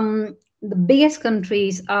 So the biggest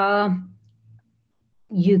countries are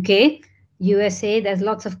UK, USA. There's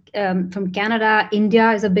lots of from Canada.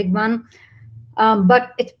 India is a big one.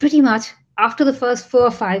 But it's pretty much, after the first 4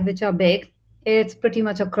 or 5, which are big, it's pretty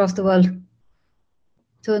much across the world.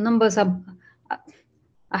 So the numbers are,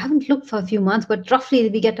 I haven't looked for a few months, but roughly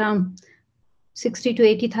we get around 60 to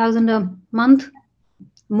 80,000 a month.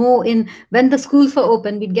 More in, when the schools were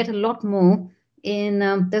open, we'd get a lot more in,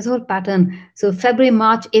 there's a whole pattern. So February,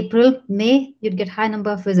 March, April, May, you'd get high number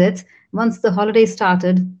of visits. Once the holidays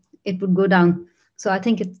started, it would go down. So I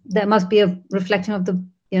think there must be a reflection of the,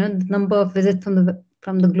 the number of visits from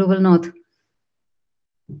the global north.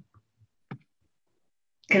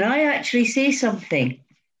 Can I actually say something?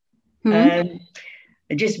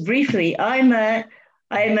 Just briefly, I'm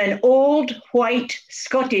an old white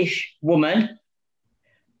Scottish woman.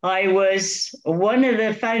 I was one of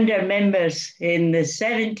the founder members in the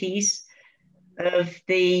 70s of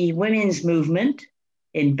the women's movement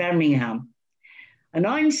in Birmingham. And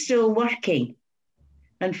I'm still working.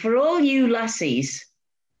 And for all you lassies,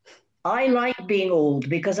 I like being old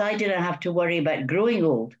because I didn't have to worry about growing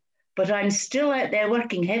old. But I'm still out there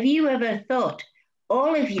working. Have you ever thought,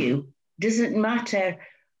 all of you, doesn't matter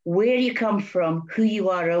where you come from, who you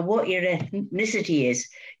are, or what your ethnicity is,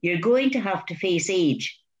 you're going to have to face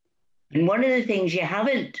age. And one of the things you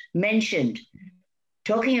haven't mentioned,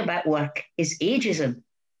 talking about work, is ageism.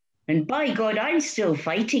 And by God, I'm still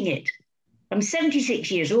fighting it. I'm 76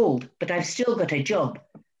 years old, but I've still got a job,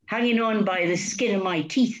 hanging on by the skin of my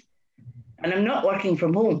teeth. And I'm not working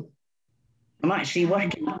from home. I'm actually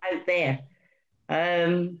working out there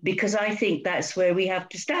because I think that's where we have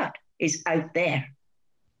to start, is out there.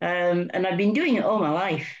 And I've been doing it all my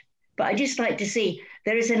life. But I just like to say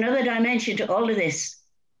there is another dimension to all of this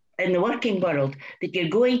in the working world that you're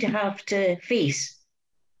going to have to face.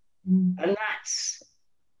 And that's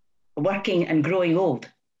working and growing old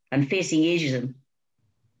and facing ageism.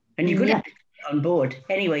 And you're going to have to get on board.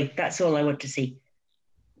 Anyway, that's all I want to say.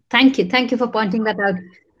 Thank you. Thank you for pointing that out.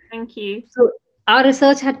 Thank you. So our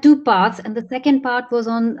research had 2 parts, and the second part was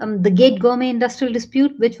on the Gate Gourmet industrial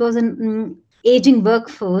dispute, which was an aging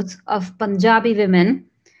workforce of Punjabi women.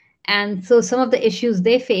 And so some of the issues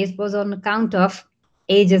they faced was on account of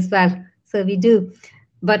age as well. So we do,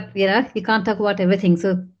 but you can't talk about everything.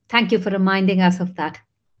 So thank you for reminding us of that.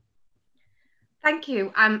 Thank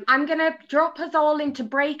you. I'm going to drop us all into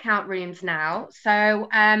breakout rooms now. So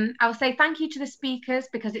I'll say thank you to the speakers,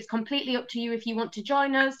 because it's completely up to you if you want to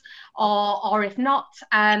join us or if not.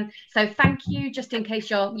 So thank you, just in case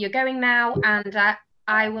you're going now, and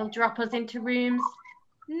I will drop us into rooms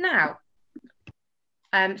now.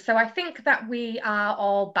 So I think that we are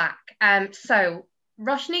all back. So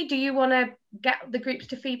Roshni, do you want to get the groups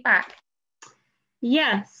to feedback?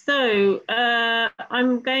 Yeah, so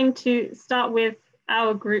I'm going to start with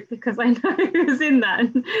our group because I know who's in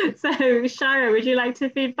that. So Shira, would you like to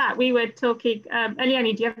feedback? We were talking,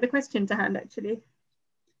 Eliane, do you have the question to hand actually?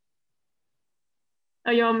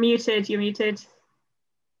 Oh, you're muted,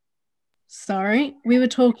 Sorry, we were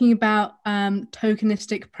talking about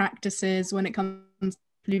tokenistic practices when it comes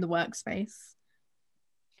to the workspace.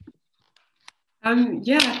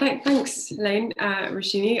 Thanks, Elaine,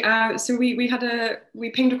 Roshini. So we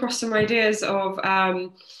pinged across some ideas of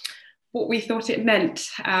what we thought it meant.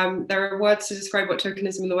 There are words to describe what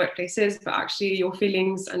tokenism in the workplace is, but actually your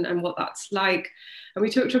feelings and what that's like. And we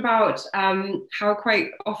talked about how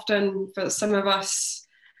quite often for some of us,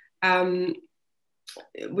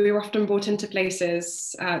 we're often brought into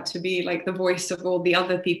places to be like the voice of all the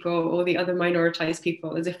other people or the other minoritized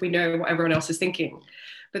people, as if we know what everyone else is thinking.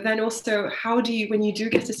 But then also, how do you, when you do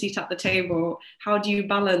get a seat at the table, how do you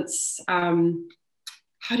balance,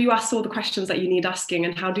 how do you ask all the questions that you need asking,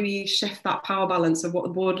 and how do you shift that power balance of what the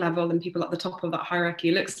board level and people at the top of that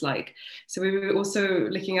hierarchy looks like? So we were also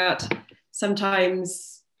looking at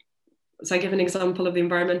sometimes, so I give an example of the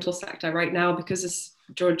environmental sector right now, because it's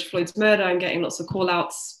George Floyd's murder, I'm getting lots of call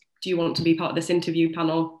outs. Do you want to be part of this interview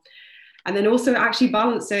panel? And then also actually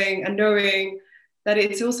balancing and knowing that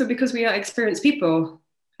it's also because we are experienced people,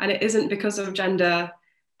 and it isn't because of gender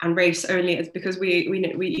and race only. It's because we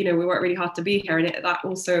you know, we work really hard to be here, and that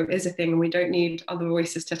also is a thing, and we don't need other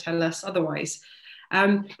voices to tell us otherwise.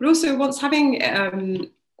 But also, once having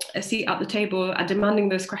a seat at the table and demanding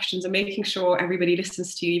those questions and making sure everybody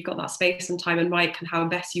listens to you, you've got that space and time and mic, and how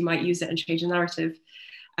best you might use it and change the narrative.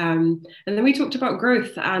 And then we talked about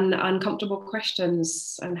growth and uncomfortable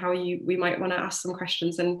questions, and how we might want to ask some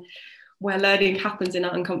questions, and where learning happens in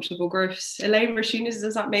that uncomfortable growth. Elaine, Roshini,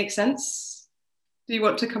 does that make sense? Do you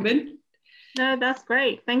want to come in? No, that's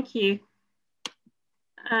great. Thank you.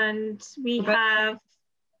 And we have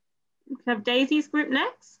Daisy's group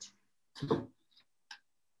next.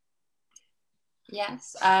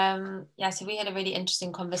 Yes. So we had a really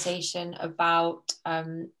interesting conversation about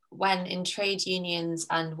when in trade unions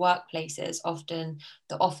and workplaces, often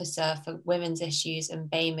the officer for women's issues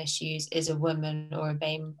and BAME issues is a woman or a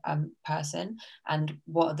BAME person, and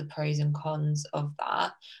what are the pros and cons of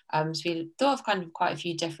that. So we thought of kind of quite a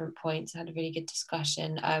few different points, had a really good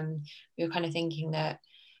discussion. We were kind of thinking that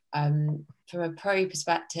from a pro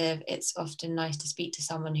perspective, it's often nice to speak to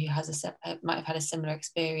someone who might have had a similar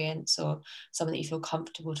experience, or someone that you feel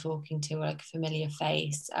comfortable talking to, or like a familiar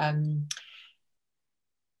face.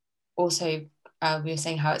 Also, we were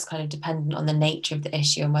saying how it's kind of dependent on the nature of the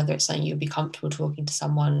issue and whether it's something you'd be comfortable talking to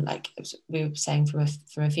someone, like we were saying from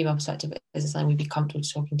a female perspective, is it something we'd be comfortable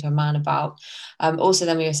talking to a man about? Also,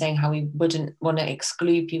 then we were saying how we wouldn't want to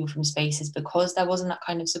exclude people from spaces because there wasn't that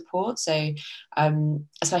kind of support. So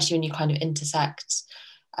especially when you kind of intersect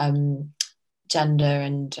gender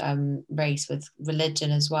and race with religion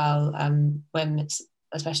as well, when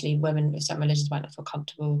especially women with certain religions might not feel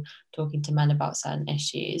comfortable talking to men about certain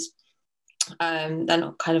issues. Then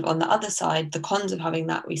kind of on the other side, the cons of having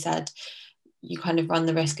that, we said you kind of run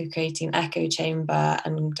the risk of creating an echo chamber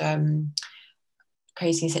and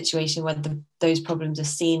creating a situation where those problems are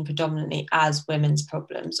seen predominantly as women's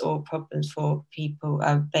problems or problems for people,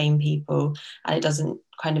 BAME people, and it doesn't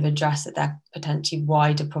kind of address that there are potentially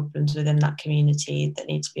wider problems within that community that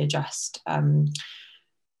need to be addressed on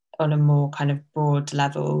a more kind of broad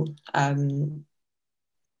level. And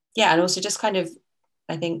also just kind of,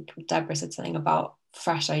 I think Deborah said something about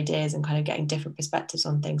fresh ideas and kind of getting different perspectives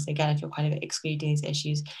on things. Again, if you're kind of excluding these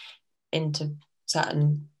issues into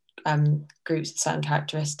certain groups with certain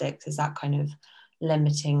characteristics, is that kind of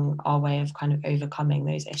limiting our way of kind of overcoming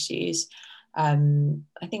those issues? I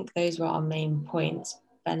think those were our main points.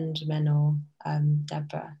 Benjamin or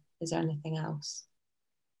Deborah, is there anything else?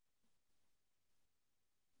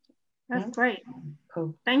 That's great.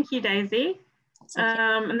 Cool. Thank you, Daisy. Okay.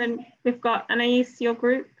 And then we've got Anais, your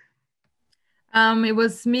group. It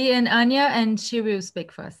was me and Anya, and she will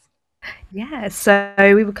speak first. Yeah, so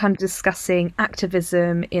we were kind of discussing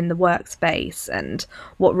activism in the workspace and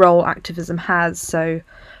what role activism has. So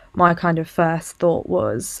my kind of first thought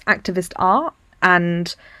was activist art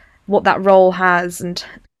and what that role has, and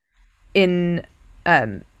in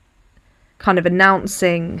kind of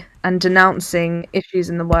announcing and denouncing issues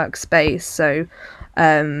in the workspace. So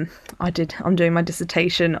I'm doing my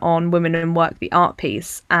dissertation on Women in Work, the art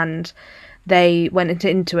piece, and they went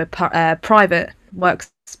into a private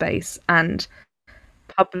workspace and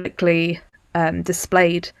publicly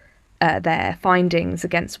displayed their findings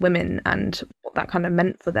against women and what that kind of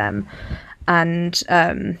meant for them. And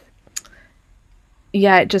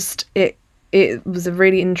it was a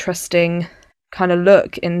really interesting kind of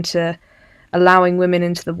look into allowing women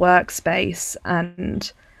into the workspace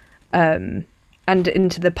and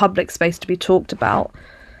into the public space to be talked about,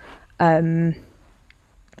 and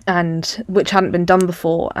which hadn't been done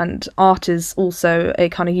before. And art is also a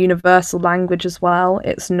kind of universal language as well.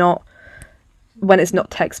 It's not, when it's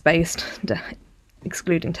not text-based,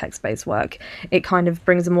 excluding text-based work, it kind of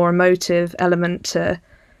brings a more emotive element to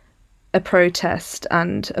a protest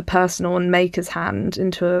and a personal and maker's hand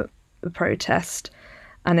into a protest,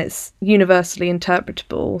 and it's universally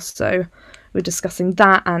interpretable. So we're discussing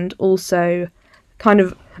that, and also kind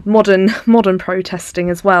of modern protesting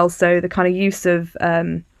as well. So the kind of use of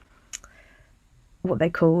what they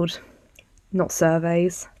called, not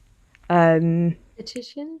surveys,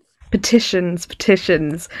 Petitions?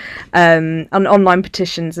 petitions, on online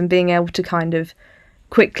petitions, and being able to kind of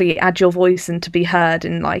quickly add your voice and to be heard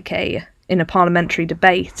in like a parliamentary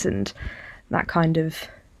debate, and that kind of,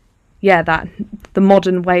 that the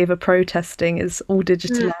modern way of protesting is all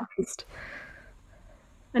digitalized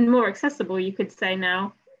and more accessible, you could say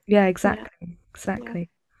now. Exactly. Yeah.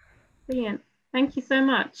 Brilliant. Thank you so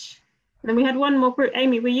much. And then we had one more group.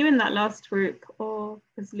 Amy, were you in that last group, or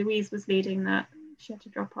because Louise was leading that, she had to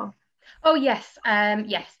drop off? Oh, yes.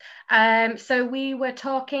 So we were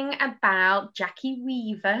talking about Jackie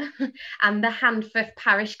Weaver and the Handforth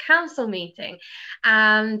Parish Council meeting,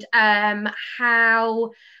 and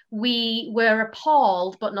how we were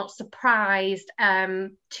appalled but not surprised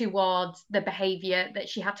towards the behaviour that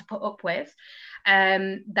she had to put up with,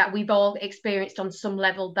 that we've all experienced on some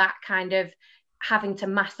level, that kind of having to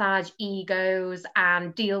massage egos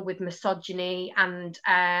and deal with misogyny. And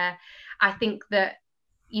I think that,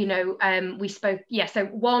 we spoke, so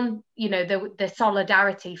one, the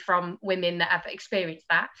solidarity from women that have experienced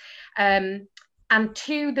that, and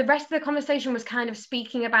two, the rest of the conversation was kind of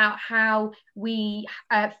speaking about how we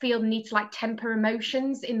feel the need to like temper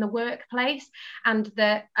emotions in the workplace, and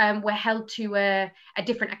that we're held to a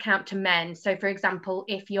different account to men. So for example,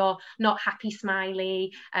 if you're not happy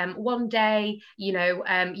smiley one day, you're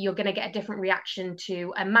going to get a different reaction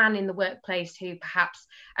to a man in the workplace who perhaps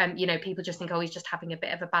people just think, oh, he's just having a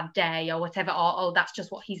bit of a bad day or whatever, or oh, that's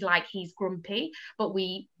just what he's like, he's grumpy. But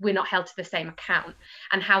we're not held to the same account,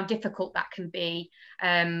 and how difficult that can be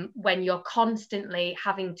when you're constantly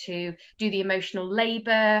having to do the emotional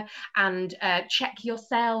labor and check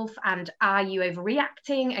yourself, and are you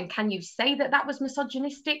overreacting, and can you say that was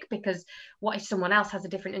misogynistic, because what if someone else has a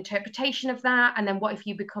different interpretation of that, and then what if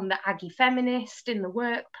you become the Aggie feminist in the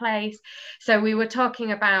workplace? So we were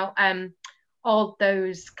talking about all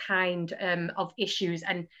those kind of issues,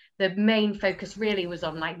 and the main focus really was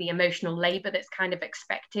on like the emotional labor that's kind of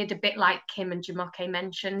expected, a bit like Kim and Jumoke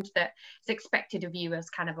mentioned, that it's expected of you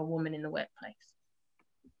as kind of a woman in the workplace.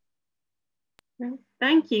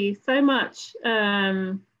 Thank you so much.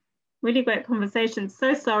 Really great conversation.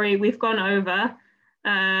 So sorry we've gone over.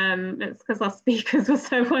 It's because our speakers were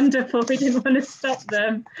so wonderful, we didn't want to stop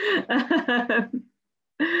them.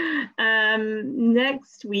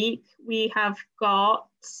 Next week we have got,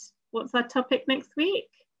 what's our topic next week?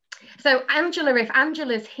 So Angela, if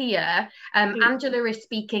Angela's here, Angela is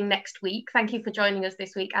speaking next week. Thank you for joining us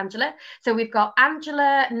this week, Angela. So we've got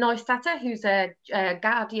Angela Neustatter, who's a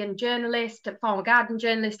Guardian journalist, a former Guardian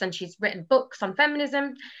journalist, and she's written books on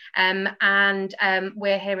feminism. And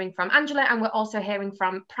we're hearing from Angela, and we're also hearing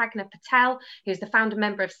from Pragna Patel, who's the founder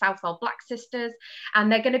member of Southwell Black Sisters.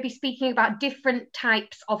 And they're going to be speaking about different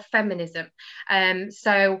types of feminism.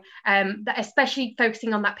 Especially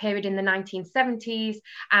focusing on that period in the 1970s,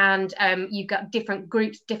 and you've got different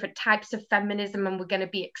groups, different types of feminism, and we're going to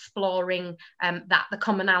be exploring the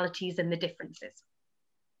commonalities and the differences.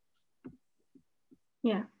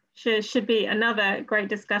 Yeah, should be another great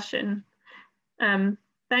discussion.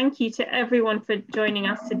 Thank you to everyone for joining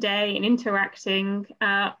us today and interacting.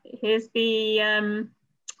 Here's the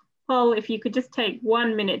poll. If you could just take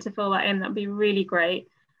 1 minute to fill that in, that'd be really great.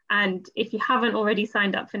 And if you haven't already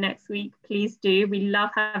signed up for next week, please do. We love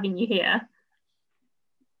having you here.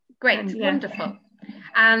 Great, wonderful.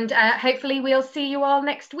 And hopefully we'll see you all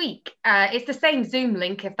next week. It's the same Zoom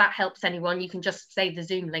link, if that helps anyone. You can just save the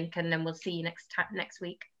Zoom link, and then we'll see you next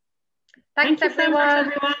week. Thanks,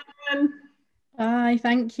 everyone. So much, everyone. Bye,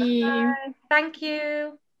 thank you. Bye. Thank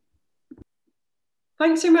you.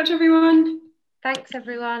 Thanks so much, everyone. Thanks,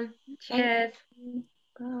 everyone. Cheers.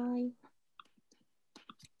 Bye.